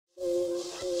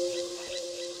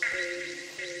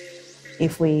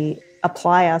if we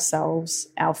apply ourselves,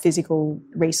 our physical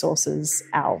resources,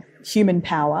 our human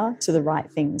power to the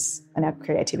right things and our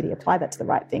creativity, apply that to the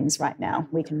right things right now,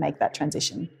 we can make that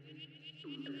transition.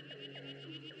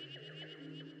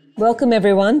 Welcome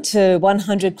everyone to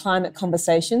 100 Climate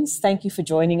Conversations. Thank you for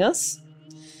joining us.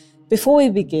 Before we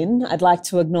begin, I'd like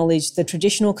to acknowledge the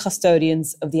traditional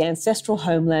custodians of the ancestral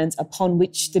homelands upon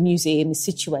which the museum is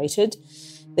situated,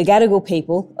 the Gadigal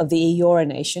people of the Eora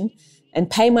Nation, and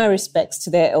pay my respects to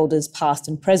their elders past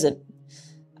and present.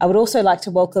 I would also like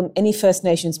to welcome any First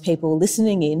Nations people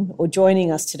listening in or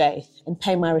joining us today and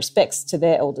pay my respects to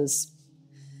their elders.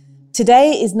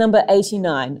 Today is number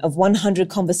 89 of 100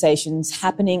 Conversations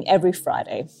happening every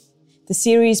Friday. The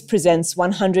series presents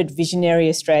 100 visionary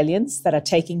Australians that are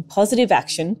taking positive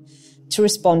action to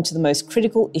respond to the most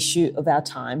critical issue of our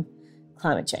time,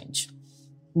 climate change.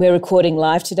 We're recording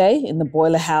live today in the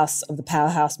boiler house of the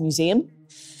Powerhouse Museum.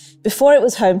 Before it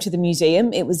was home to the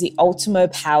museum, it was the Ultimo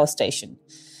Power Station.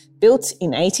 Built in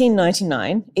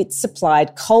 1899, it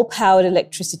supplied coal-powered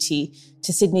electricity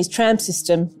to Sydney's tram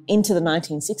system into the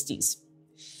 1960s.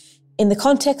 In the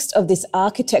context of this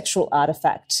architectural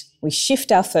artefact, we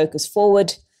shift our focus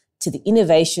forward to the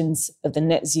innovations of the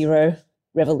net zero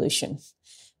revolution.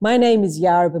 My name is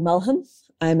Yara Bimelhan.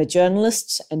 I am a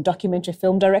journalist and documentary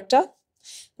film director,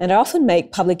 and I often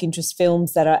make public interest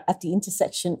films that are at the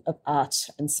intersection of art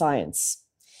and science.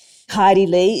 Heidi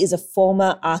Lee is a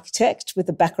former architect with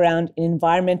a background in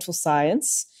environmental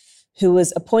science who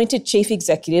was appointed chief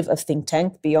executive of think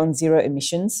tank Beyond Zero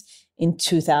Emissions in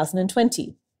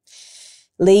 2020.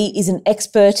 Lee is an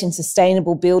expert in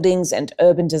sustainable buildings and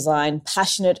urban design,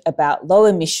 passionate about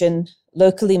low-emission,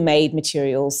 locally made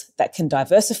materials that can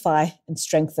diversify and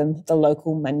strengthen the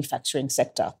local manufacturing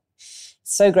sector.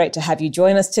 It's so great to have you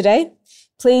join us today.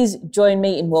 Please join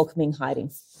me in welcoming Heidi.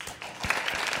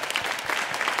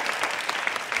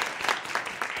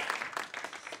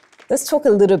 Let's talk a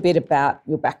little bit about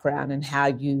your background and how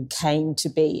you came to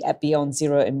be at Beyond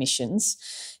Zero Emissions.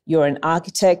 You're an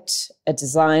architect, a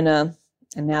designer,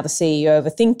 and now the CEO of a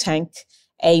think tank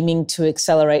aiming to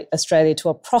accelerate Australia to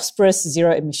a prosperous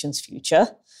zero emissions future.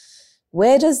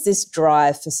 Where does this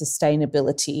drive for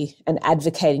sustainability and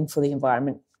advocating for the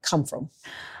environment come from?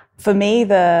 For me,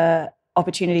 the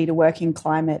opportunity to work in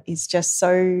climate is just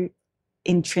so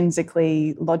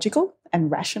intrinsically logical and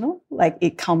rational. Like,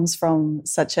 it comes from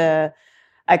such a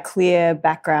clear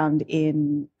background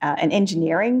in an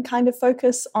engineering kind of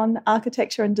focus on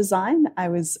architecture and design. I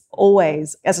was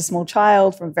always, as a small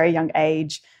child, from a very young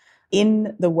age,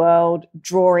 in the world,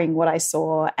 drawing what I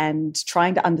saw and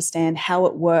trying to understand how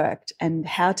it worked and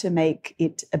how to make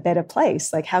it a better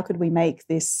place. Like, how could we make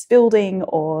this building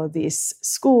or this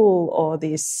school or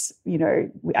this,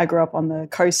 I grew up on the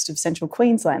coast of central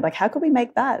Queensland. Like, how could we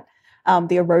make that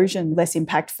the erosion less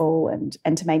impactful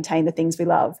and to maintain the things we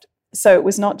loved? So it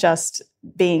was not just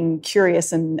being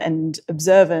curious and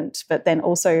observant, but then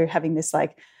also having this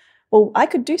well, I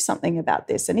could do something about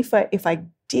this. And if I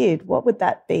did, what would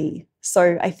that be?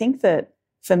 So I think that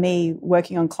for me,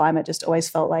 working on climate just always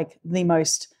felt like the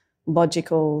most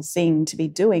logical thing to be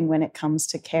doing when it comes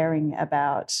to caring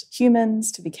about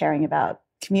humans, to be caring about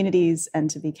communities, and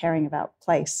to be caring about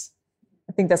place.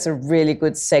 I think that's a really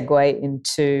good segue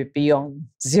into Beyond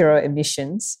Zero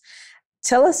Emissions.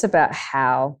 Tell us about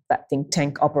how that think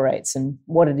tank operates and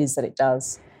what it is that it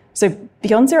does. So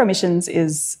Beyond Zero Emissions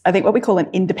is, I think, what we call an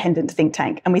independent think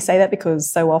tank. And we say that because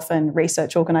so often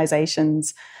research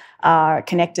organisations are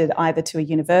connected either to a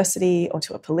university or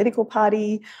to a political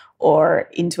party or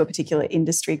into a particular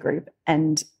industry group.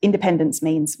 And independence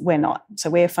means we're not. So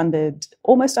we're funded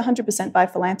almost 100% by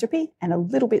philanthropy and a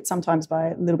little bit sometimes by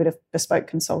a little bit of bespoke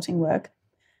consulting work.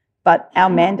 But our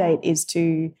mandate is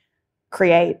to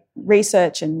create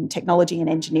research and technology and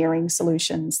engineering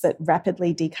solutions that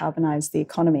rapidly decarbonise the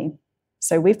economy.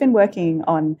 So we've been working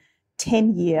on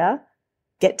 10-year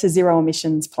get to zero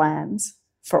emissions plans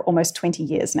for almost 20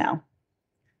 years now.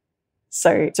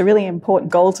 So it's a really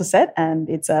important goal to set, and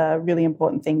it's a really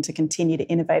important thing to continue to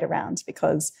innovate around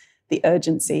because the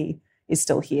urgency is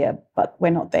still here, but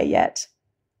we're not there yet.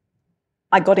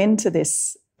 I got into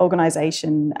this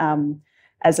organisation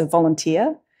as a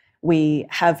volunteer. We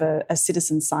have a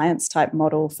citizen science type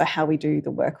model for how we do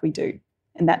the work we do.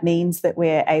 And that means that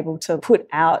we're able to put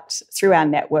out through our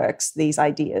networks these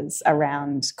ideas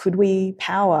around, could we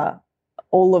power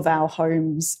all of our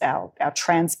homes, our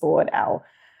transport, our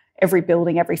every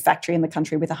building, every factory in the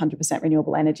country with 100%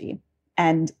 renewable energy?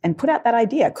 And put out that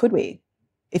idea, could we?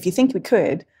 If you think we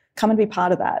could, come and be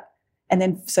part of that. And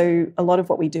then so a lot of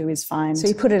what we do is find... So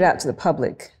you put it out to the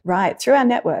public? Right, through our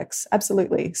networks,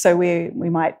 absolutely. So we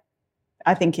might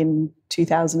I think in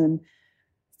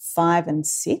 2005 and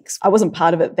 6. I wasn't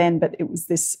part of it then, but it was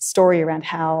this story around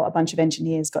how a bunch of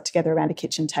engineers got together around a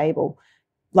kitchen table,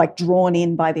 like drawn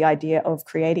in by the idea of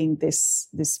creating this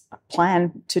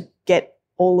plan to get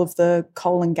all of the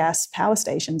coal and gas power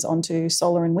stations onto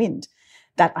solar and wind.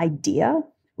 That idea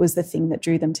was the thing that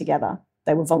drew them together.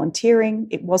 They were volunteering.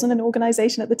 It wasn't an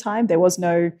organization at the time. There was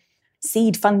no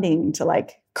seed funding to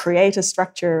like create a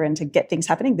structure and to get things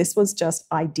happening. This was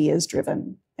just ideas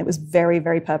driven. It was very,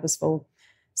 very purposeful.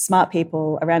 Smart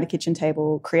people around a kitchen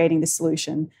table creating this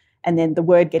solution, and then the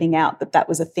word getting out that that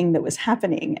was a thing that was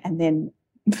happening, and then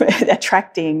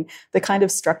attracting the kind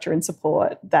of structure and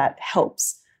support that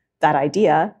helps that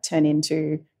idea turn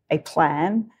into a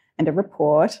plan and a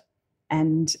report.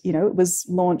 And, you know, it was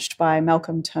launched by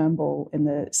Malcolm Turnbull in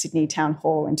the Sydney Town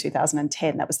Hall in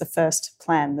 2010. That was the first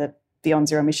plan that Beyond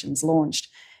Zero Emissions launched.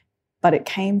 But it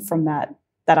came from that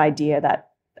idea that,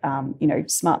 you know,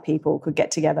 smart people could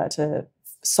get together to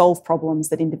solve problems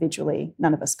that individually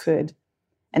none of us could.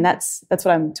 And that's what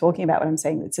I'm talking about when I'm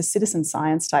saying it's a citizen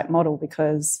science type model,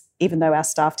 because even though our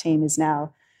staff team is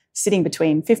now sitting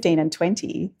between 15 and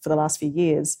 20 for the last few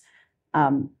years,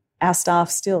 our staff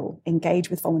still engage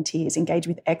with volunteers, engage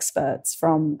with experts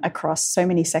from across so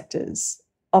many sectors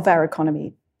of our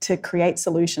economy to create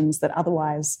solutions that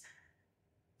otherwise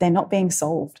they're not being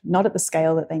solved, not at the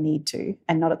scale that they need to,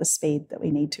 and not at the speed that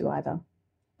we need to either.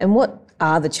 And what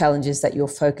are the challenges that you're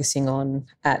focusing on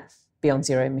at Beyond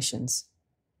Zero Emissions?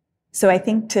 So I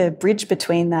think to bridge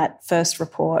between that first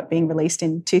report being released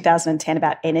in 2010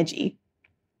 about energy,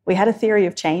 we had a theory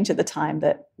of change at the time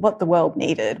that what the world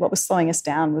needed, what was slowing us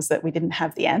down, was that we didn't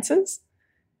have the answers.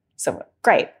 So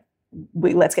great,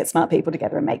 let's get smart people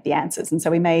together and make the answers. And so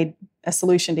we made a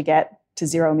solution to get to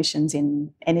zero emissions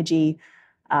in energy.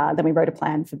 Then we wrote a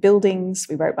plan for buildings.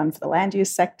 We wrote one for the land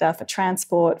use sector, for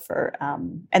transport,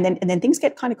 and then things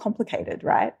get kind of complicated,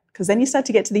 right? Because then you start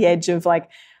to get to the edge of like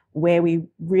where we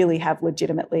really have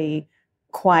legitimately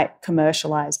quite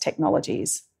commercialized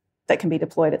technologies that can be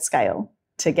deployed at scale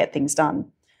to get things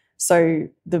done. So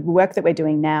the work that we're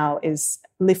doing now is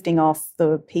lifting off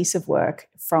the piece of work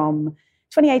from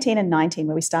 2018 and 19,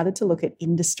 where we started to look at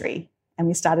industry and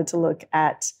we started to look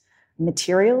at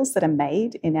materials that are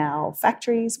made in our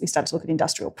factories. We started to look at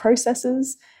industrial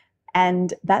processes.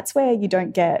 And that's where you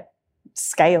don't get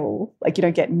scale, like you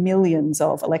don't get millions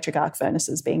of electric arc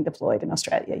furnaces being deployed in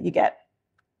Australia. You get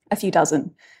a few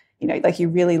dozen, you know, like you're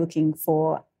really looking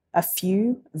for a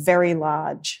few very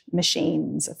large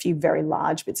machines, a few very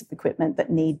large bits of equipment that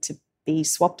need to be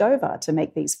swapped over to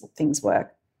make these things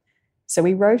work. So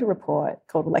we wrote a report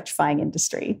called Electrifying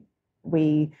Industry.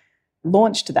 We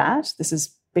launched that. This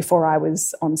is before I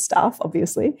was on staff,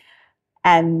 obviously.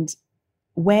 And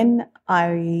when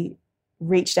I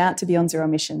reached out to Beyond Zero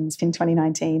Emissions in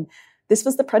 2019, this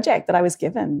was the project that I was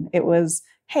given. It was,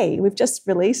 hey, we've just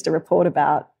released a report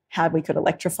about how we could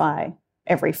electrify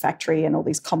every factory and all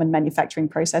these common manufacturing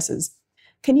processes.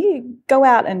 Can you go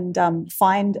out and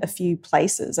find a few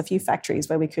places, a few factories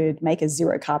where we could make a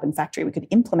zero carbon factory? We could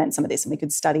implement some of this and we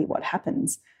could study what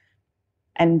happens.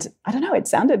 And I don't know, it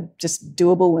sounded just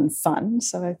doable and fun.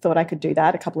 So I thought I could do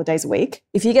that a couple of days a week.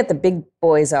 If you get the big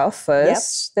boys off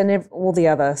first, then all the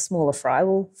other smaller fry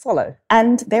will follow.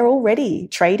 And they're already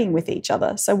trading with each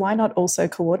other. So why not also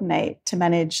coordinate to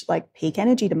manage like peak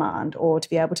energy demand, or to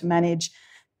be able to manage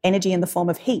energy in the form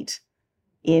of heat?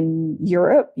 In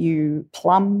Europe, you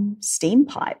plumb steam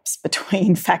pipes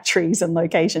between factories and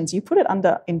locations. You put it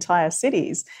under entire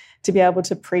cities to be able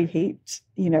to preheat,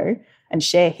 you know, and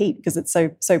share heat, because it's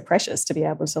so precious to be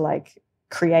able to like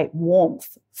create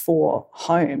warmth for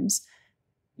homes.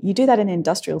 You do that in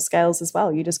industrial scales as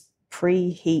well. You just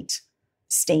preheat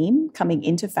steam coming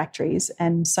into factories,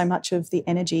 and so much of the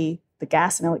energy, the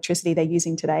gas and electricity they're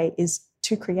using today is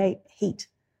to create heat.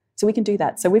 So we can do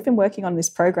that. So we've been working on this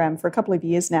program for a couple of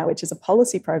years now, which is a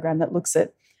policy program that looks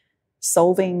at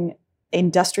solving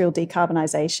industrial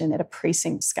decarbonisation at a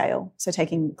precinct scale. So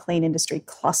taking clean industry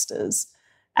clusters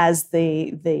as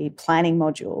the planning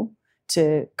module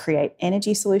to create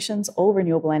energy solutions, all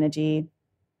renewable energy,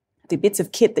 the bits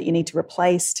of kit that you need to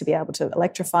replace to be able to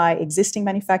electrify existing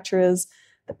manufacturers,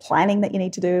 the planning that you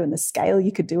need to do and the scale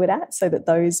you could do it at, so that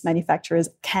those manufacturers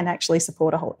can actually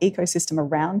support a whole ecosystem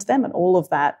around them, and all of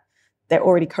that, they're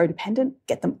already codependent,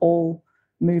 get them all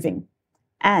moving.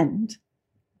 And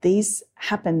these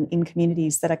happen in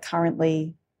communities that are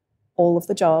currently, all of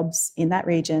the jobs in that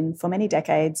region for many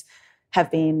decades have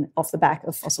been off the back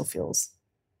of fossil fuels.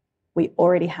 We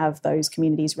already have those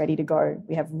communities ready to go.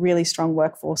 We have really strong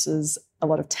workforces, a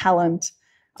lot of talent,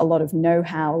 a lot of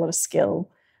know-how, a lot of skill.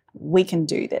 we can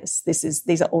do this.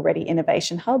 These are already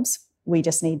innovation hubs. We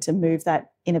just need to move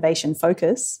that innovation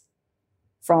focus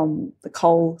from the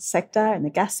coal sector and the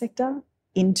gas sector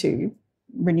into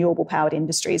renewable powered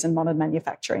industries and modern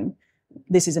manufacturing.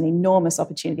 This is an enormous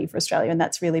opportunity for Australia, and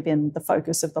that's really been the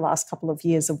focus of the last couple of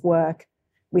years of work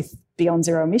with Beyond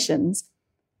Zero Emissions,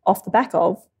 off the back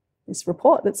of this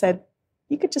report that said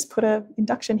you could just put an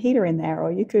induction heater in there,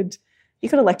 or you could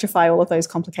electrify all of those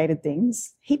complicated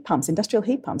things. Heat pumps, industrial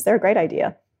heat pumps, they're a great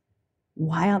idea.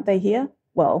 Why aren't they here?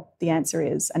 Well, the answer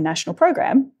is a national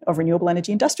program of renewable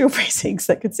energy industrial precincts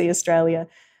that could see Australia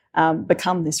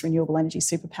become this renewable energy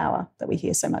superpower that we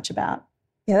hear so much about.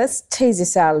 Yeah, let's tease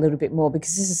this out a little bit more,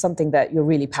 because this is something that you're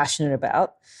really passionate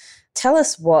about. Tell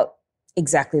us what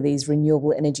exactly these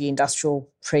renewable energy industrial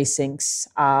precincts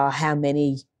are, how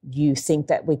many you think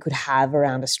that we could have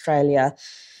around Australia,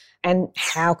 and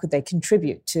how could they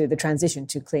contribute to the transition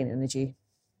to clean energy?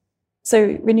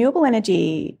 So renewable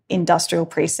energy industrial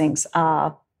precincts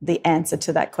are the answer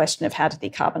to that question of how to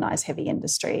decarbonise heavy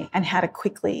industry and how to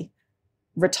quickly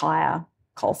retire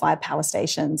coal-fired power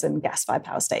stations and gas-fired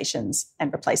power stations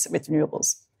and replace it with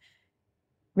renewables.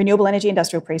 Renewable energy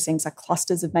industrial precincts are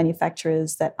clusters of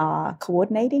manufacturers that are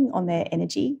coordinating on their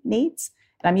energy needs.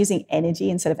 And I'm using energy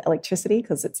instead of electricity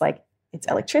because it's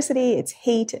electricity, it's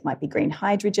heat, it might be green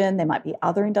hydrogen, there might be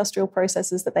other industrial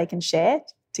processes that they can share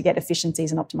to get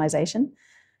efficiencies and optimization.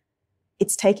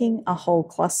 It's taking a whole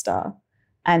cluster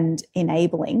and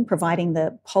providing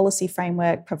the policy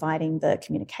framework, providing the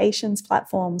communications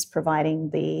platforms,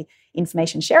 providing the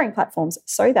information sharing platforms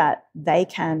so that they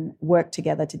can work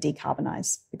together to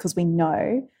decarbonise, because we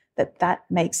know that that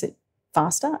makes it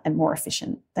faster and more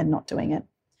efficient than not doing it.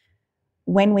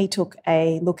 When we took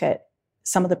a look at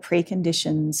some of the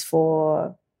preconditions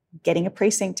for getting a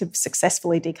precinct to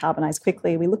successfully decarbonise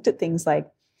quickly, we looked at things like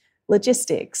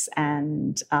logistics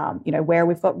and where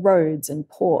we've got roads and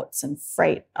ports and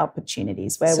freight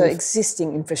opportunities.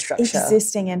 Existing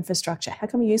infrastructure. How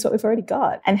can we use what we've already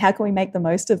got? And how can we make the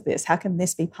most of this? How can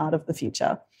this be part of the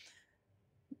future?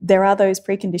 There are those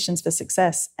preconditions for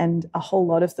success, and a whole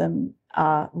lot of them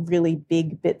are really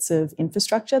big bits of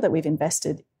infrastructure that we've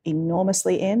invested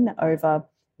enormously in over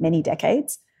many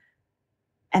decades.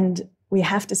 And we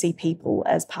have to see people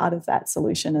as part of that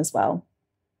solution as well.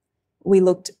 We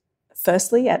looked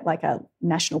firstly at like a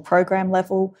national program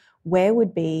level, where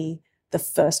would be the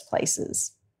first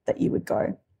places that you would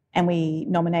go? And we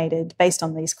nominated, based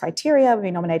on these criteria,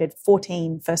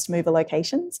 14 first mover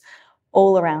locations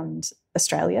all around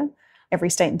Australia, every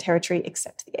state and territory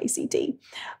except the ACT.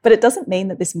 But it doesn't mean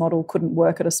that this model couldn't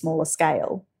work at a smaller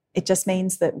scale. It just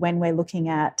means that when we're looking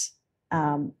at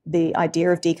the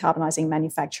idea of decarbonising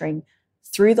manufacturing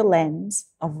through the lens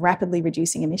of rapidly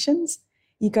reducing emissions,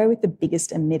 you go with the biggest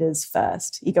emitters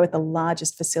first. You go with the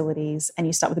largest facilities and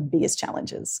you start with the biggest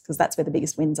challenges, because that's where the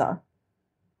biggest wins are.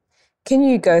 Can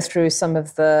you go through some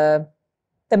of the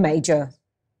major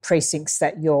precincts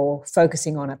that you're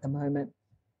focusing on at the moment?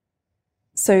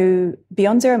 So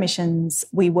Beyond Zero Emissions,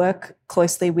 we work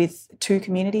closely with two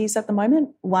communities at the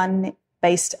moment, one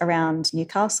based around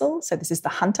Newcastle. So this is the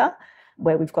Hunter,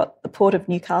 where we've got the Port of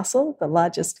Newcastle, the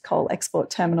largest coal export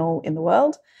terminal in the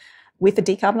world, with a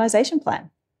decarbonisation plan.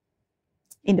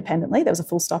 Independently, there was a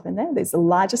full stop in there. There's the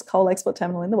largest coal export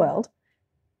terminal in the world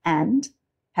and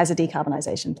has a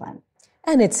decarbonisation plan.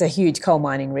 And it's a huge coal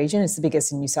mining region. It's the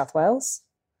biggest in New South Wales.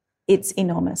 It's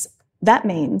enormous. That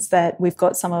means that we've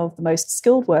got some of the most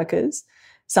skilled workers,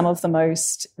 some of the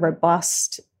most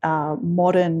robust,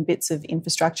 modern bits of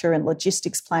infrastructure and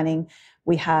logistics planning.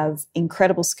 We have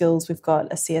incredible skills. We've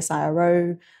got a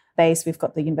CSIRO base. We've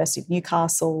got the University of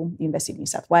Newcastle, University of New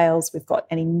South Wales. We've got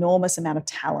an enormous amount of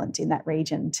talent in that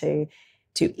region to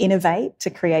innovate,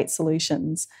 to create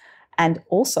solutions. And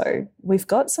also, we've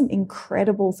got some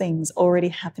incredible things already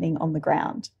happening on the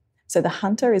ground. So the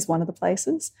Hunter is one of the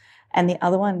places, and the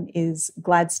other one is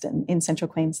Gladstone in central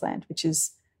Queensland, which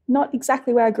is not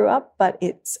exactly where I grew up, but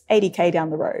it's 80k down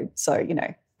the road. So,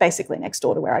 basically next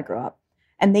door to where I grew up.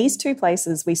 And these two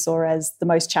places we saw as the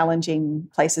most challenging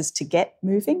places to get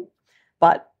moving,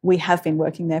 but we have been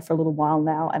working there for a little while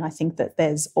now, and I think that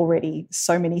there's already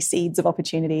so many seeds of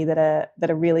opportunity that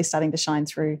are really starting to shine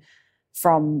through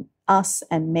from us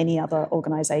and many other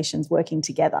organisations working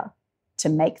together to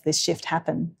make this shift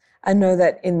happen. I know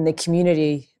that in the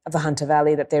community of the Hunter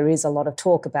Valley that there is a lot of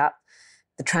talk about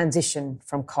the transition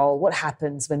from coal. What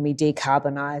happens when we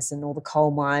decarbonise and all the coal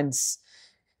mines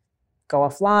go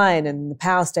offline and the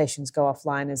power stations go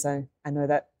offline, as I know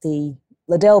that the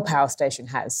Liddell Power Station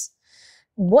has.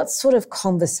 What sort of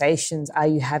conversations are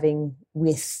you having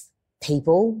with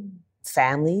people,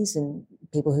 families and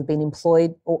people who've been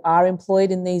employed or are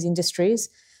employed in these industries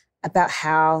about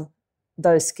how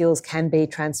those skills can be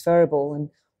transferable and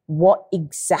what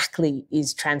exactly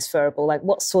is transferable? Like,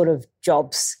 what sort of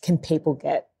jobs can people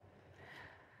get?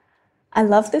 I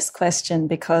love this question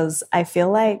because I feel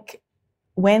like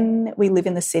when we live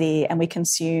in the city and we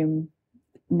consume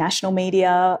national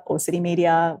media or city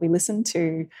media, we listen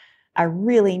to a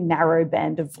really narrow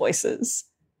band of voices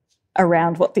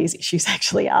around what these issues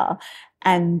actually are.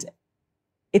 And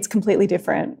it's completely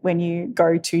different when you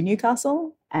go to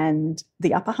Newcastle and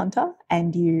the Upper Hunter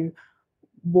and you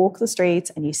walk the streets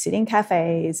and you sit in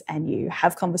cafes and you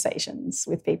have conversations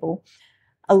with people.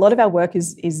 A lot of our work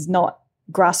is not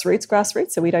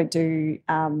grassroots. So we don't do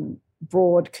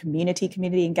broad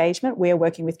community engagement. We're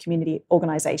working with community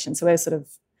organisations. So we're sort of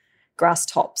grass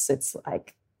tops. It's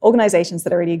like organisations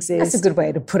that already exist. That's a good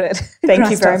way to put it. Thank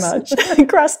you very much.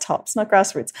 Grass tops, not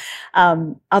grassroots.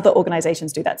 Other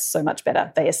organisations do that so much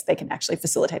better. They can actually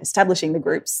facilitate establishing the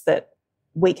groups that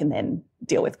we can then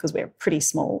deal with because we're a pretty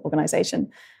small organisation.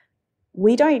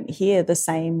 We don't hear the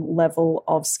same level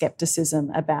of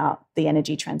scepticism about the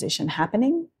energy transition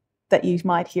happening that you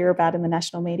might hear about in the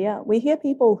national media. We hear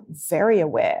people very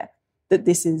aware that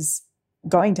this is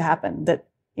going to happen, that,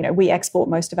 you know, we export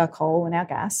most of our coal and our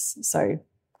gas. So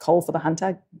coal for the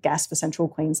Hunter, gas for Central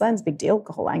Queensland is a big deal,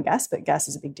 coal and gas, but gas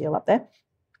is a big deal up there.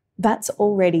 That's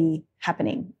already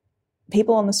happening.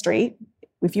 People on the street,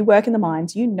 if you work in the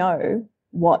mines, you know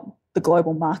what the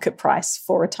global market price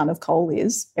for a tonne of coal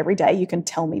is every day. You can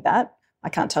tell me that. I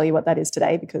can't tell you what that is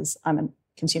today because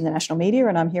consume the national media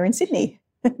and I'm here in Sydney.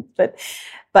 but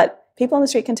people on the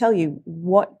street can tell you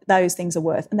what those things are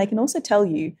worth. And they can also tell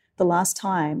you the last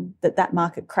time that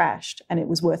market crashed and it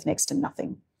was worth next to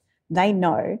nothing. They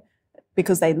know,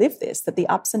 because they live this, that the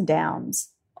ups and downs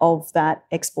of that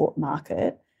export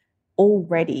market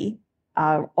already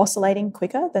are oscillating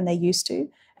quicker than they used to,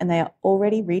 and they are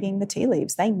already reading the tea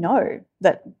leaves. They know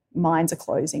that mines are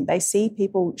closing. They see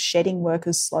people shedding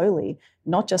workers slowly,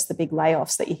 not just the big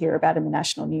layoffs that you hear about in the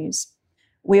national news.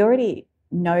 We already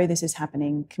know this is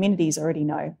happening. Communities already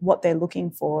know. What they're looking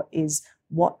for is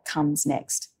what comes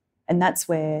next. And that's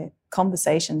where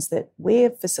conversations that we're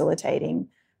facilitating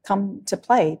come to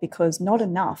play, because not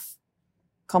enough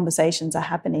conversations are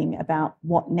happening about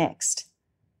what next.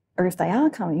 Or if they are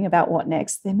coming about what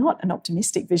next, they're not an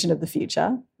optimistic vision of the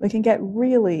future. We can get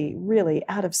really, really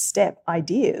out of step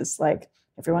ideas, like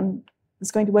everyone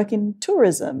is going to work in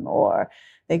tourism or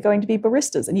they're going to be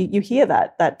baristas. And you hear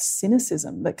that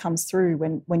cynicism that comes through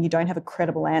when you don't have a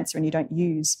credible answer and you don't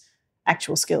use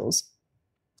actual skills.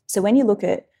 So when you look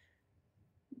at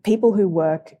people who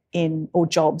work in, or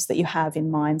jobs that you have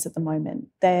in mines at the moment,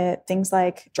 they're things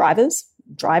like drivers,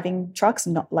 driving trucks,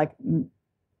 not like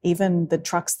even the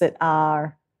trucks that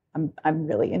are, I'm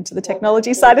really into the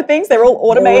technology side of things. They're all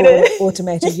automated. They're all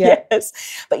automated, yeah.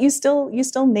 Yes. But you still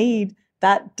need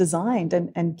that designed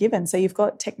and given. So you've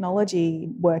got technology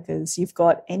workers, you've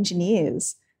got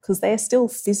engineers, because they're still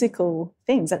physical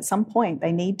things. At some point,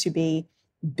 they need to be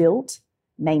built,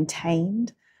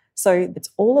 maintained. So it's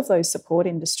all of those support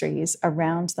industries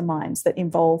around the mines that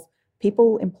involve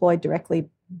people employed directly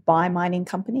by mining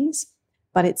companies,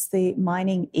 but it's the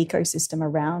mining ecosystem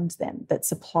around them that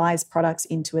supplies products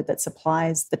into it, that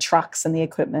supplies the trucks and the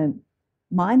equipment.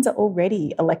 Mines are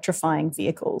already electrifying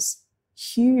vehicles.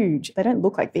 Huge. They don't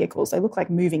look like vehicles. They look like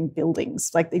moving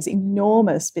buildings, like these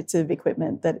enormous bits of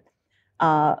equipment that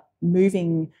are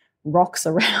moving rocks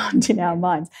around in our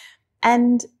mines.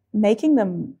 And making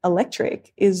them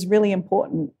electric is really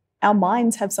important. Our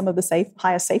mines have some of the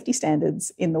highest safety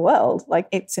standards in the world. Like,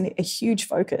 it's a huge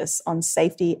focus on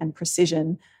safety and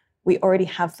precision. We already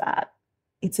have that.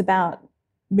 It's about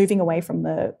moving away from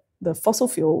the fossil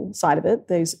fuel side of it,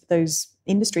 those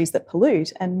industries that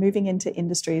pollute, and moving into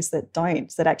industries that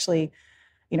don't, that actually,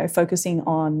 focusing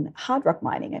on hard rock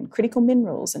mining and critical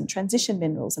minerals and transition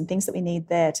minerals and things that we need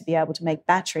there to be able to make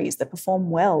batteries that perform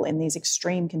well in these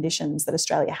extreme conditions that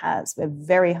Australia has. We're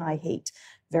very high heat,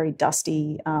 very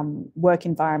dusty work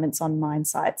environments on mine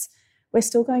sites. We're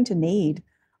still going to need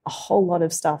a whole lot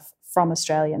of stuff from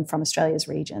Australia and from Australia's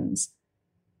regions.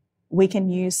 We can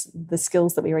use the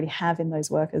skills that we already have in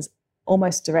those workers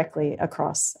almost directly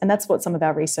across. And that's what some of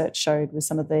our research showed with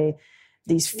some of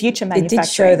these future manufacturing. It did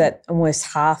show that almost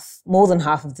more than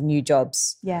half of the new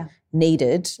jobs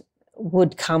needed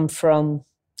would come from,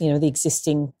 the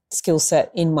existing skill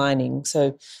set in mining.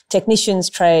 So technicians,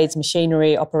 trades,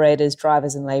 machinery, operators,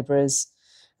 drivers and labourers.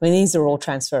 I mean, these are all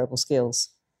transferable skills.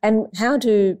 And how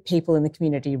do people in the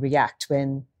community react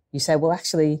when you say, well,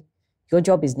 actually, your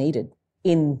job is needed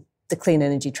in the clean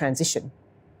energy transition?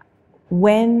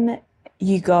 When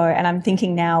you go, and I'm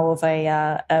thinking now of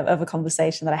a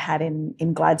conversation that I had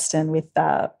in Gladstone with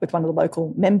one of the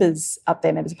local members up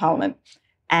there, members of Parliament,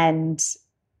 and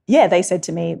yeah, they said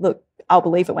to me, "Look, I'll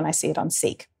believe it when I see it on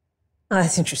Seek." Oh,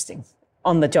 that's interesting.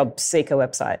 On the job seeker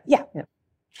website. Yeah.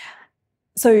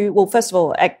 So, well, first of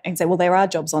all, I can say, well, there are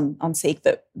jobs on Seek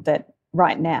that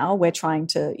right now we're trying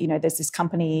to, there's this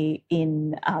company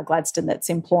in Gladstone that's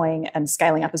employing and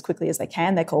scaling up as quickly as they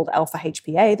can. They're called Alpha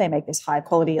HPA. They make this high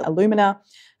quality alumina.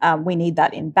 We need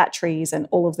that in batteries and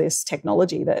all of this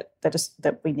technology that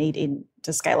we need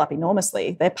to scale up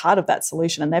enormously. They're part of that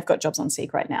solution, and they've got jobs on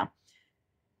Seek right now.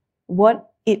 What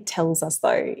it tells us,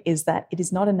 though, is that it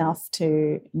is not enough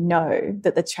to know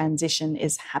that the transition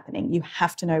is happening. You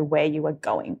have to know where you are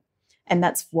going. And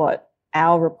that's what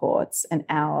our reports and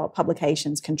our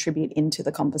publications contribute into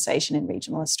the conversation in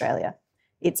regional Australia.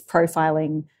 It's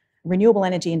profiling renewable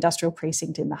energy industrial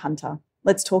precinct in the Hunter.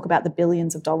 Let's talk about the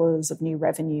billions of dollars of new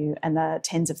revenue and the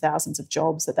tens of thousands of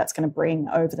jobs that's going to bring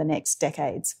over the next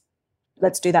decades.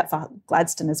 Let's do that for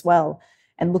Gladstone as well,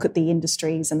 and look at the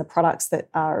industries and the products that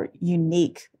are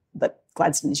unique, that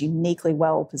Gladstone is uniquely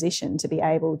well positioned to be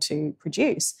able to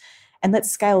produce. And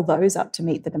let's scale those up to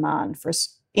meet the demand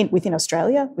within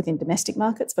Australia, within domestic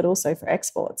markets, but also for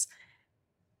exports.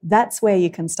 That's where you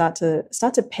can start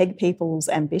to peg people's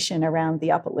ambition around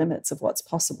the upper limits of what's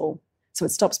possible. So it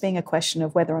stops being a question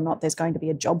of whether or not there's going to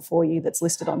be a job for you that's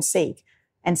listed on Seek,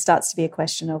 and starts to be a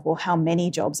question of, well, how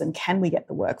many jobs and can we get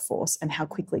the workforce and how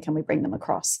quickly can we bring them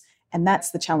across? And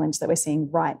that's the challenge that we're seeing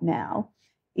right now,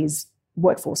 is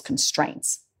workforce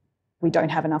constraints. We don't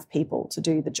have enough people to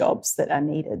do the jobs that are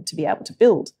needed to be able to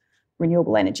build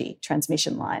renewable energy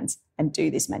transmission lines and do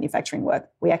this manufacturing work.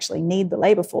 We actually need the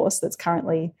labour force that's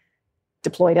currently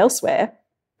deployed elsewhere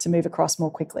to move across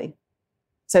more quickly.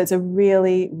 So it's a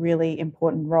really, really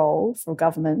important role for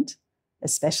government,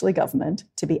 especially government,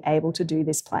 to be able to do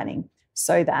this planning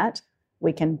so that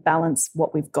we can balance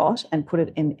what we've got and put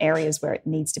it in areas where it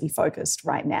needs to be focused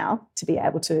right now to be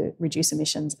able to reduce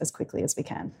emissions as quickly as we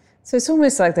can. So it's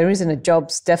almost like there isn't a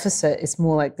jobs deficit. It's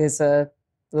more like there's a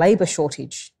labour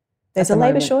shortage. There's a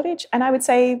labour shortage, and I would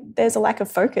say there's a lack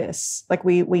of focus. Like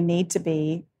we need to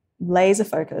be laser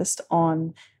focused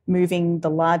on moving the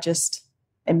largest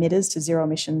emitters to zero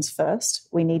emissions first.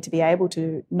 We need to be able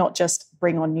to not just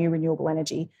bring on new renewable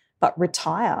energy, but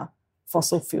retire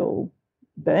fossil fuel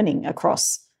burning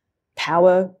across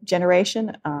power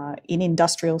generation, in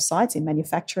industrial sites, in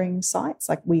manufacturing sites.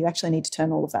 Like we actually need to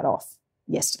turn all of that off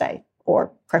yesterday,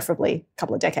 or preferably a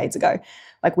couple of decades ago.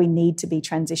 Like we need to be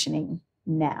transitioning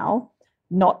now,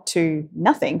 not to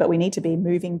nothing, but we need to be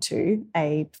moving to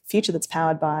a future that's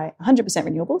powered by 100%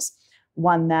 renewables,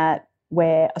 one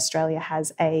where Australia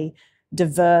has a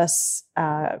diverse,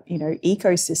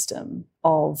 ecosystem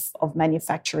of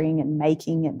manufacturing and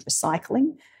making and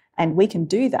recycling. And we can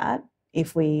do that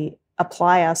if we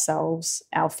apply ourselves,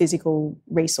 our physical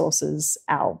resources,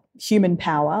 our human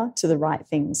power to the right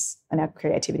things, and our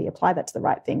creativity, apply that to the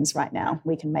right things right now.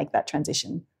 We can make that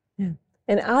transition. Yeah.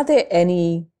 And are there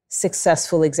any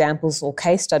successful examples or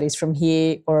case studies from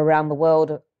here or around the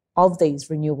world of these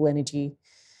renewable energy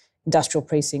industrial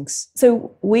precincts?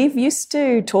 So we've used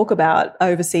to talk about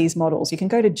overseas models. You can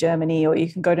go to Germany or you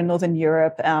can go to Northern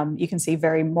Europe. You can see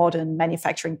very modern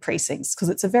manufacturing precincts because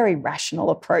it's a very rational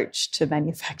approach to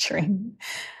manufacturing.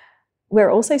 We're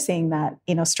also seeing that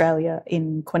in Australia,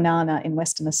 in Kwinana, in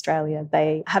Western Australia.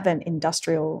 They have an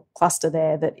industrial cluster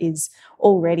there that is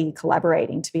already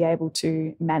collaborating to be able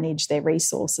to manage their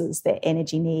resources, their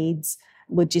energy needs,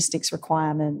 logistics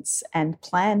requirements, and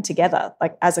plan together,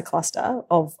 like as a cluster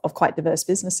of quite diverse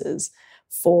businesses,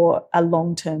 for a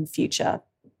long-term future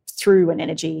through an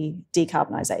energy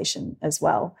decarbonisation as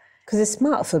well. Because it's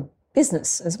smart for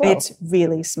business as well. It's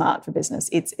really smart for business.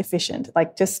 It's efficient.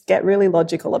 Like, just get really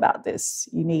logical about this.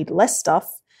 You need less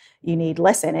stuff. You need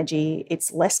less energy.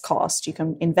 It's less cost. You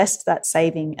can invest that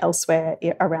saving elsewhere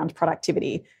around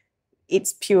productivity.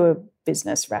 It's pure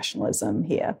business rationalism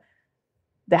here.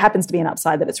 There happens to be an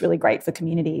upside that it's really great for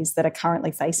communities that are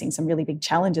currently facing some really big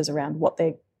challenges around what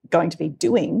they're going to be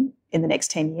doing in the next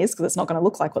 10 years, because it's not going to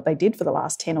look like what they did for the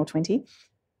last 10 or 20.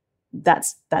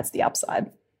 That's the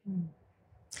upside.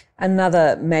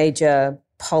 Another major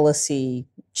policy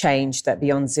change that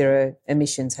Beyond Zero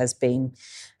Emissions has been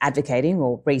advocating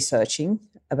or researching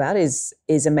about is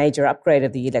a major upgrade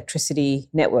of the electricity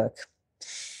network.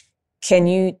 Can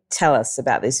you tell us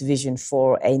about this vision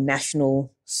for a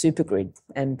national supergrid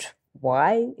and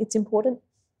why it's important?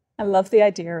 I love the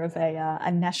idea of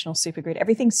a national supergrid.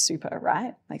 Everything's super,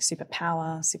 right? Like super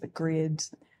power, super grid.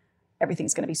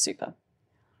 Everything's going to be super.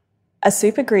 A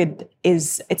supergrid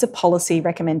it's a policy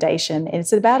recommendation, and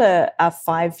it's about a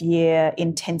 5-year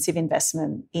intensive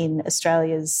investment in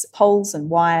Australia's poles and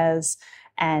wires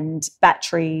and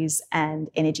batteries and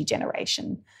energy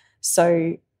generation.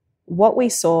 So what we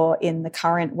saw in the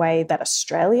current way that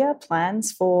Australia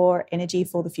plans for energy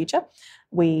for the future,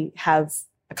 we have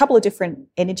a couple of different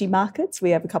energy markets.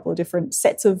 We have a couple of different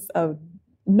sets of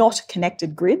not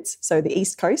connected grids. So the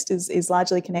East Coast is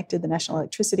largely connected, the national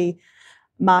electricity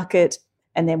market,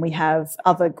 and then we have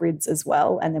other grids as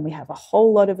well. And then we have a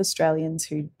whole lot of Australians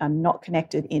who are not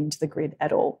connected into the grid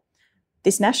at all.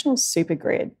 This national super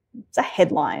grid, it's a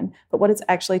headline, but what it's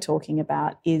actually talking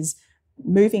about is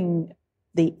moving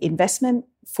the investment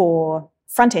for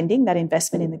front-ending that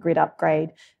investment in the grid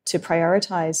upgrade to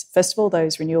prioritise, first of all,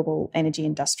 those renewable energy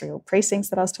industrial precincts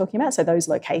that I was talking about. So those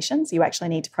locations, you actually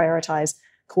need to prioritise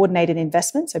coordinated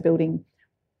investment, so building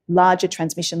larger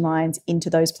transmission lines into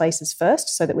those places first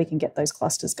so that we can get those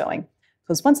clusters going.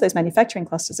 Because once those manufacturing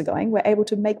clusters are going, we're able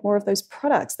to make more of those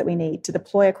products that we need to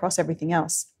deploy across everything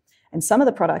else. And some of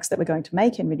the products that we're going to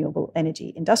make in renewable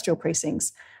energy industrial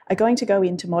precincts are going to go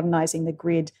into modernising the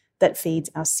grid that feeds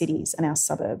our cities and our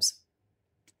suburbs.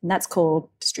 And that's called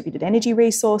distributed energy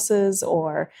resources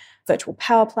or virtual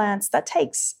power plants. That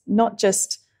takes not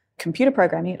just computer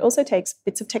programming, it also takes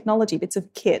bits of technology, bits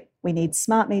of kit. We need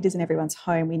smart meters in everyone's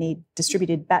home. We need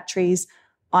distributed batteries,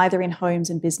 either in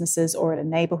homes and businesses or at a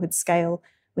neighbourhood scale.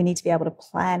 We need to be able to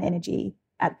plan energy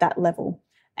at that level.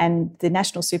 And the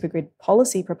National Supergrid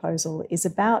policy proposal is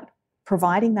about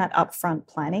providing that upfront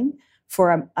planning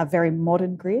for a very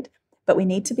modern grid. But we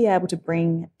need to be able to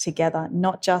bring together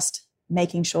not just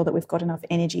making sure that we've got enough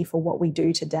energy for what we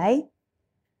do today,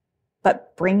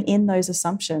 but bring in those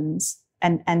assumptions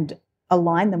and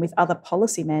align them with other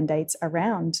policy mandates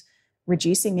around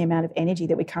reducing the amount of energy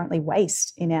that we currently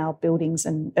waste in our buildings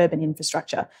and urban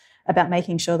infrastructure, about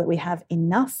making sure that we have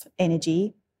enough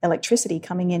energy, electricity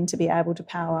coming in to be able to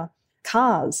power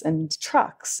cars and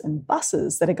trucks and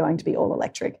buses that are going to be all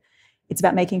electric. It's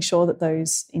about making sure that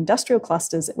those industrial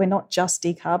clusters, we're not just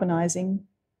decarbonising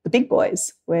the big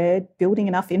boys. We're building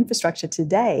enough infrastructure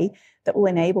today that will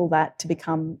enable that to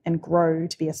become and grow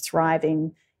to be a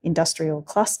thriving industrial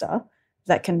cluster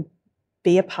that can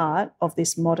be a part of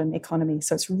this modern economy.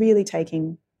 So it's really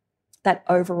taking that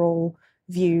overall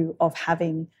view of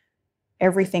having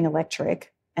everything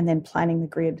electric and then planning the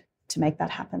grid to make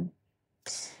that happen.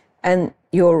 And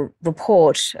your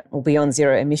report, or Beyond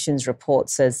Zero Emissions report,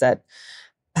 says that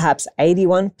perhaps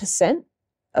 81%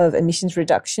 of emissions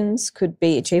reductions could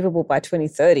be achievable by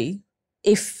 2030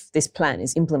 if this plan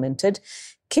is implemented.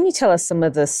 Can you tell us some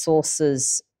of the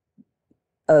sources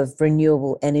of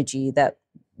renewable energy that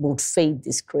will feed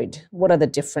this grid? What are the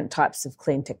different types of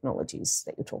clean technologies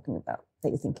that you're talking about, that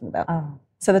you're thinking about?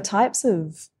 So the types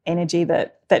of energy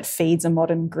that feeds a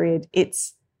modern grid,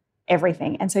 it's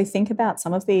everything. And so think about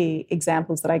some of the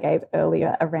examples that I gave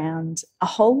earlier around a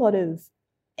whole lot of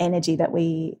energy that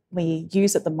we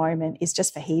use at the moment is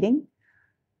just for heating,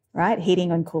 right?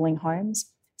 Heating and cooling homes.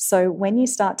 So when you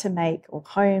start to make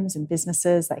homes and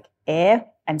businesses like air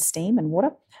and steam and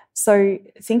water, so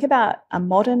think about a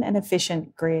modern and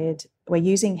efficient grid. We're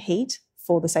using heat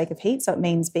for the sake of heat. So it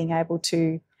means being able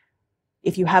to,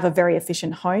 if you have a very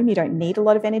efficient home, you don't need a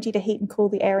lot of energy to heat and cool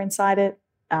the air inside it.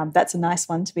 That's a nice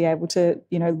one to be able to,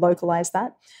 localize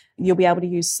that. You'll be able to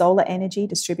use solar energy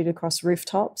distributed across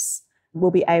rooftops. We'll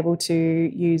be able to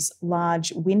use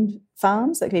large wind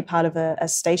farms that can be part of a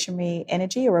stationary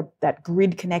energy or that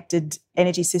grid-connected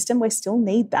energy system. We still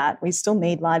need that. We still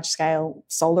need large-scale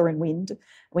solar and wind.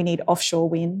 We need offshore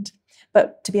wind.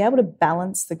 But to be able to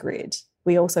balance the grid,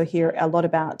 we also hear a lot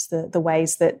about the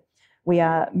ways that we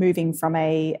are moving from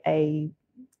a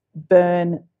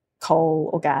burn coal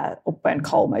or gas, or burn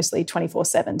coal mostly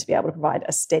 24/7 to be able to provide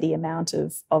a steady amount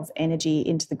of energy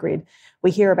into the grid. We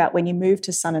hear about when you move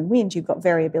to sun and wind, you've got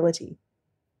variability.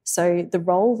 So the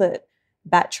role that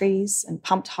batteries and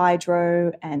pumped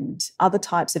hydro and other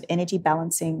types of energy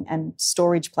balancing and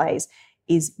storage plays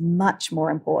is much more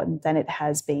important than it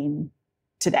has been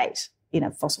to date in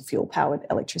a fossil fuel powered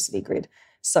electricity grid.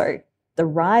 So the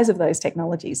rise of those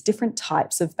technologies, different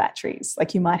types of batteries,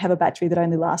 like you might have a battery that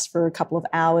only lasts for a couple of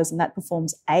hours and that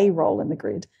performs a role in the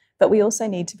grid. But we also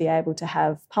need to be able to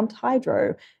have pumped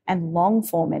hydro and long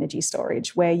form energy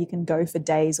storage where you can go for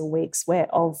days or weeks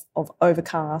of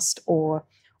overcast or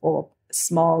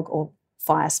smog or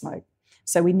fire smoke.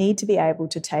 So we need to be able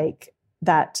to take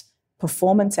that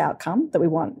performance outcome that we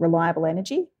want, reliable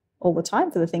energy all the time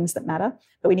for the things that matter,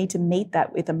 but we need to meet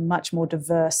that with a much more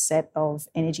diverse set of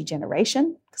energy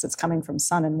generation because it's coming from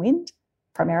sun and wind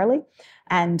primarily,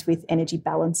 and with energy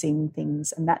balancing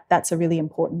things. And that's a really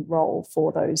important role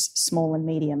for those small and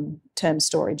medium term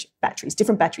storage batteries,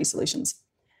 different battery solutions.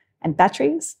 And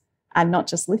batteries are not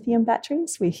just lithium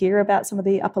batteries. We hear about some of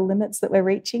the upper limits that we're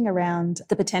reaching around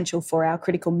the potential for our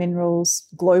critical minerals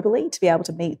globally to be able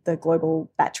to meet the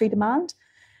global battery demand.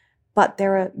 But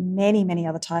there are many, many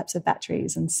other types of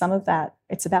batteries. And some of that,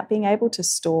 it's about being able to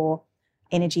store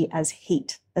energy as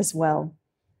heat as well.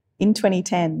 In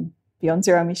 2010, Beyond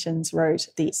Zero Emissions wrote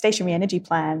the Stationary Energy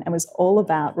Plan and was all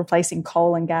about replacing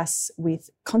coal and gas with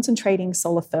concentrating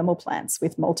solar thermal plants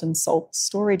with molten salt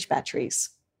storage batteries,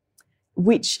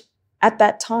 which at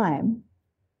that time,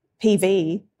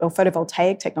 PV or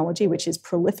photovoltaic technology, which is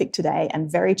prolific today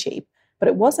and very cheap, but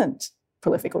it wasn't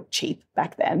prolific or cheap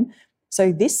back then.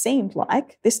 So this seemed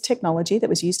like this technology that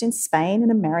was used in Spain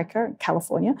and America and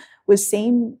California was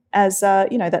seen as,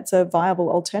 that's a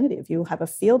viable alternative. You'll have a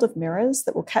field of mirrors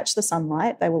that will catch the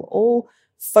sunlight. They will all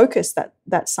focus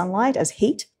that sunlight as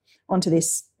heat onto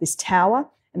this tower,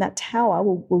 and that tower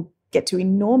will get to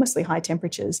enormously high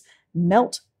temperatures,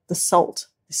 melt the salt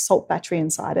battery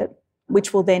inside it,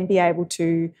 which will then be able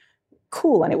to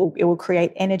cool, and it will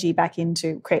create energy back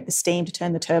into, create the steam to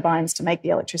turn the turbines to make the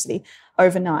electricity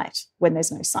overnight when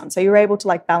there's no sun. So you're able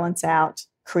to balance out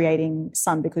creating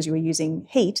sun because you were using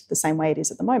heat the same way it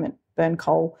is at the moment. Burn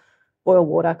coal, boil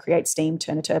water, create steam,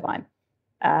 turn a turbine.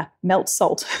 Melt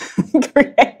salt,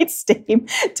 create steam,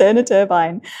 turn a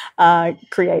turbine,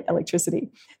 create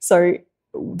electricity. So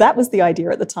that was the idea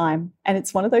at the time. And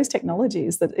it's one of those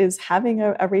technologies that is having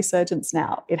a resurgence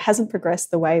now. It hasn't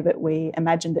progressed the way that we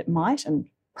imagined it might, and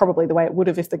probably the way it would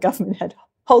have if the government had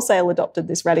wholesale adopted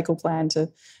this radical plan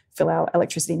to fill our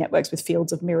electricity networks with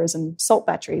fields of mirrors and salt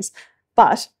batteries.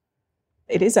 But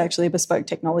it is actually a bespoke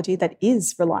technology that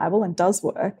is reliable and does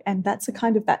work. And that's a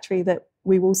kind of battery that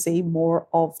we will see more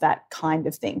of, that kind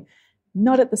of thing.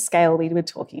 Not at the scale we were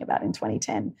talking about in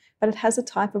 2010, but it has a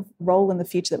type of role in the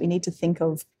future that we need to think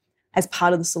of as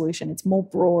part of the solution. It's more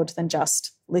broad than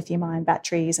just lithium-ion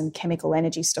batteries and chemical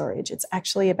energy storage. It's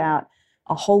actually about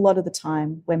a whole lot of the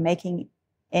time we're making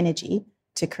energy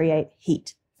to create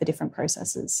heat for different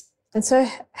processes. And so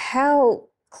how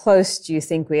close do you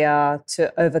think we are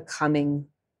to overcoming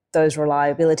those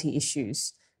reliability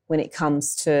issues when it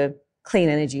comes to clean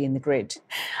energy in the grid?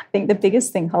 I think the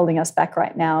biggest thing holding us back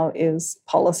right now is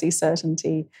policy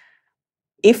certainty.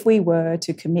 If we were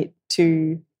to commit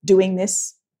to doing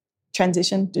this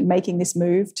transition, to making this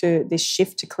move to this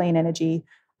shift to clean energy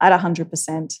at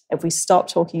 100%, if we stop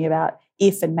talking about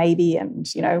if and maybe and,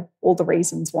 all the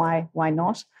reasons why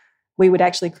not, we would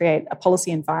actually create a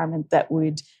policy environment that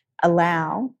would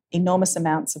allow enormous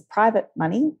amounts of private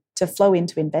money to flow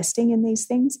into investing in these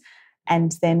things.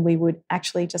 And then we would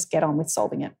actually just get on with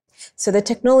solving it. So the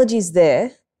technology's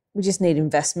there, we just need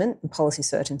investment and policy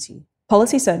certainty.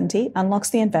 Policy certainty unlocks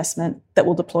the investment that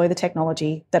will deploy the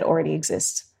technology that already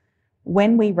exists.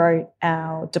 When we wrote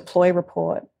our deploy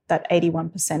report, that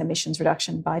 81% emissions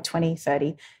reduction by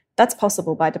 2030, that's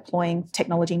possible by deploying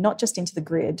technology not just into the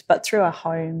grid, but through our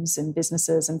homes and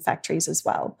businesses and factories as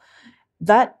well.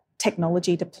 That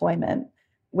technology deployment,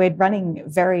 we're running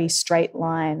very straight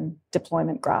line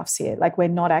deployment graphs here. We're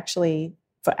not actually,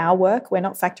 for our work, we're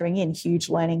not factoring in huge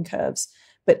learning curves,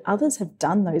 but others have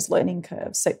done those learning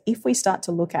curves. So if we start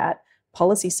to look at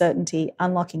policy certainty,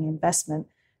 unlocking investment,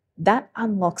 that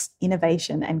unlocks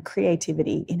innovation and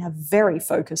creativity in a very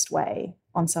focused way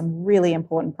on some really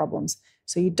important problems.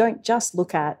 So you don't just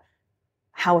look at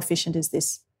how efficient is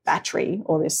this battery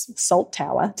or this salt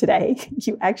tower today.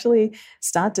 You actually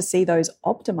start to see those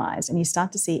optimized, and you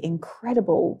start to see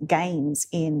incredible gains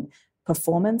in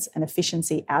performance and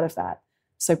efficiency out of that.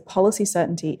 So policy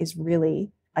certainty is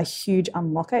really a huge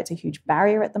unlocker. It's a huge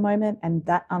barrier at the moment, and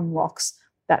that unlocks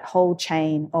that whole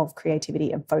chain of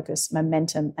creativity and focus,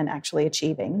 momentum, and actually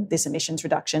achieving this emissions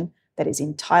reduction that is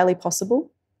entirely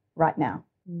possible right now.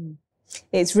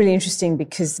 It's really interesting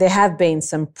because there have been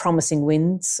some promising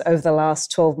wins over the last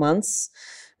 12 months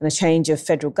and a change of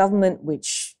federal government,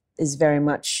 which is very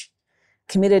much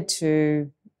committed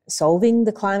to solving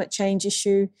the climate change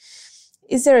issue.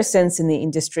 Is there a sense in the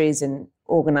industries and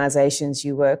organisations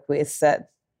you work with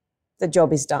that the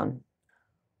job is done?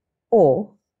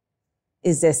 Or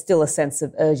is there still a sense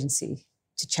of urgency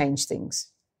to change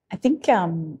things? I think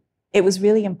it was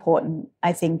really important,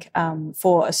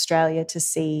 for Australia to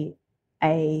see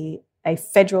a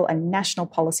federal and national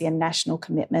policy and national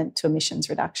commitment to emissions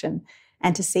reduction,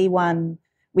 and to see one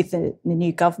with the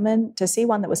new government, to see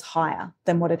one that was higher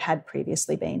than what it had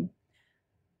previously been.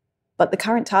 But the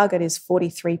current target is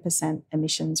 43%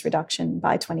 emissions reduction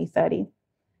by 2030.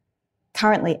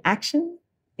 Currently, action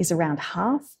is around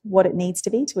half what it needs to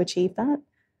be to achieve that.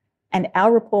 And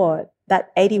our report,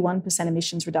 that 81%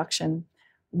 emissions reduction,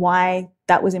 why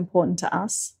that was important to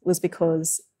us was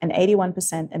because an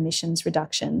 81% emissions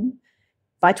reduction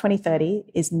by 2030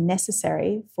 is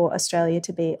necessary for Australia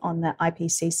to be on the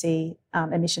IPCC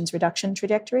emissions reduction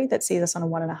trajectory that sees us on a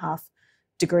 1.5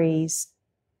 degrees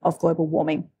of global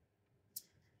warming.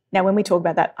 Now, when we talk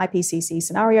about that IPCC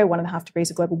scenario, 1.5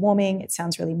 degrees of global warming, it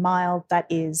sounds really mild. That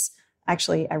is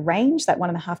actually a range. That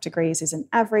 1.5 degrees is an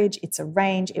average. It's a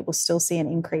range. It will still see an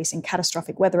increase in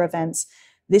catastrophic weather events.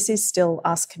 This is still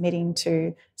us committing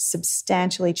to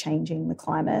substantially changing the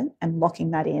climate and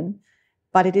locking that in.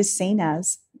 But it is seen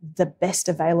as the best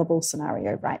available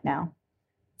scenario right now.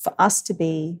 For us to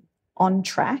be on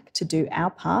track to do our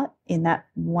part in that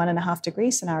 1.5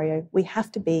 degree scenario, we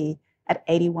have to be at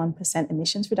 81%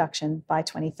 emissions reduction by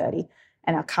 2030.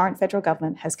 And our current federal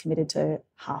government has committed to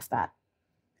half that.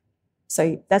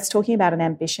 So that's talking about an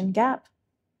ambition gap,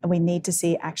 and we need to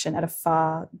see action at a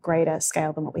far greater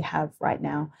scale than what we have right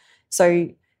now. So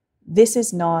this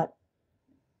is not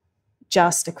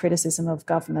just a criticism of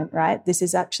government, right? This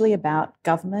is actually about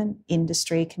government,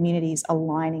 industry, communities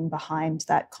aligning behind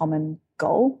that common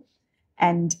goal.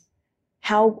 And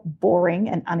how boring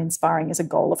and uninspiring is a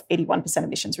goal of 81%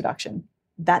 emissions reduction?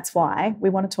 That's why we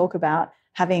want to talk about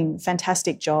having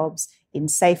fantastic jobs in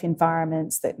safe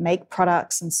environments that make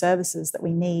products and services that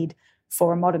we need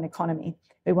for a modern economy.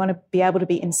 We want to be able to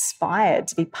be inspired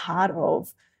to be part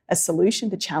of a solution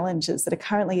to challenges that are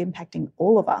currently impacting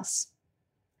all of us.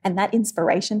 And that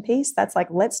inspiration piece, that's like,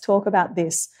 let's talk about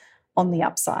this on the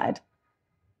upside.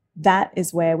 That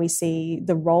is where we see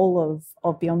the role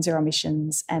of Beyond Zero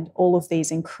Emissions and all of these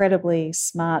incredibly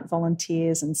smart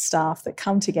volunteers and staff that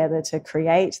come together to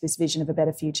create this vision of a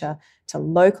better future, to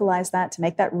localize that, to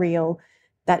make that real.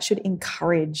 That should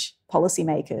encourage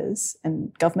policymakers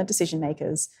and government decision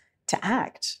makers to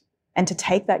act and to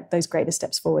take those greater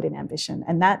steps forward in ambition.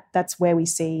 And that's where we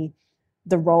see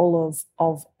the role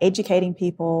of educating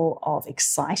people, of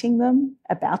exciting them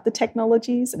about the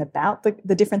technologies and about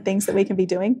the different things that we can be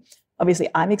doing. Obviously,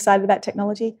 I'm excited about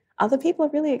technology. Other people are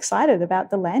really excited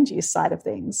about the land use side of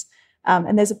things.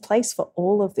 And there's a place for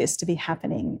all of this to be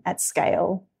happening at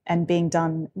scale and being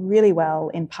done really well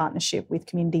in partnership with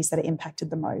communities that are impacted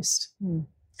the most.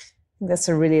 That's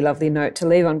a really lovely note to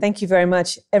leave on. Thank you very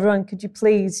much. Everyone, could you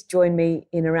please join me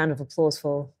in a round of applause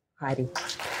for Heidi?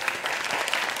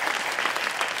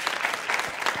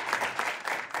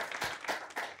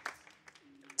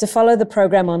 To follow the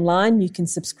program online, you can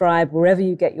subscribe wherever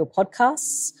you get your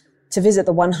podcasts. To visit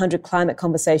the 100 Climate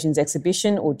Conversations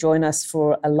exhibition or join us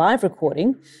for a live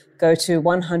recording, go to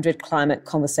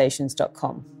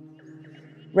 100climateconversations.com.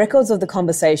 Records of the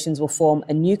conversations will form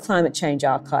a new climate change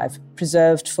archive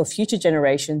preserved for future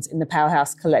generations in the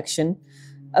Powerhouse collection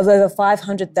of over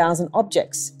 500,000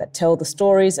 objects that tell the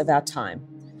stories of our time.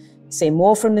 See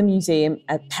more from the museum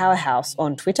at Powerhouse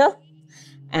on Twitter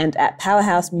and at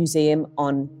Powerhouse Museum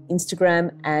on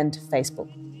Instagram and Facebook.